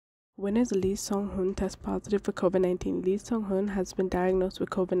Winners Lee Seung-Hoon test positive for COVID-19. Lee Seung-Hoon has been diagnosed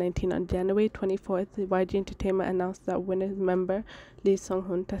with COVID-19. On January 24th, YG Entertainment announced that winners member Lee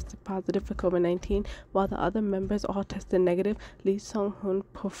Seung-Hoon tested positive for COVID-19. While the other members all tested negative, Lee Seung-Hoon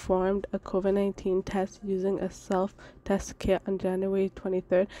performed a COVID-19 test using a self-test kit on January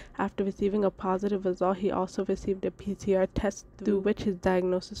 23rd. After receiving a positive result, he also received a PCR test through which his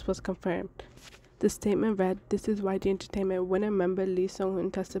diagnosis was confirmed. The statement read, "This is YG Entertainment. Winner member Lee Seung-Hoon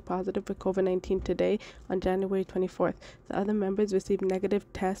tested positive for COVID-19 today on January 24th. The other members received negative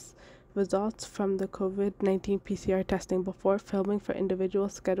test results from the COVID-19 PCR testing before filming for individual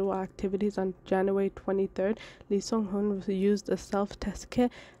scheduled activities on January 23rd. Lee Seung-Hoon used a self-test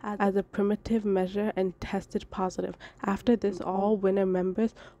kit as a primitive measure and tested positive. After this, all winner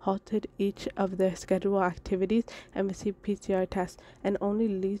members halted each of their scheduled activities and received PCR tests, and only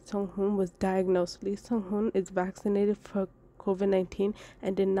Lee Seung-Hoon was diagnosed. Lee Seung-Hoon is vaccinated for COVID-19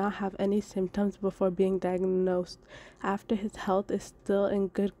 and did not have any symptoms before being diagnosed. After his health is still in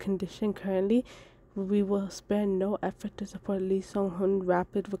good condition currently, we will spare no effort to support Lee Seung-Hoon's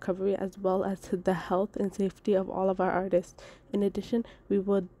rapid recovery as well as the health and safety of all of our artists. In addition, we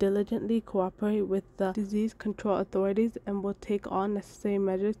will diligently cooperate with the disease control authorities and will take all necessary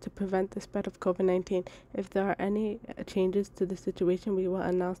measures to prevent the spread of COVID-19. If there are any changes to the situation, we will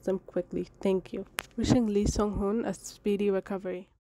announce them quickly. Thank you." Wishing Lee Seung-Hoon a speedy recovery.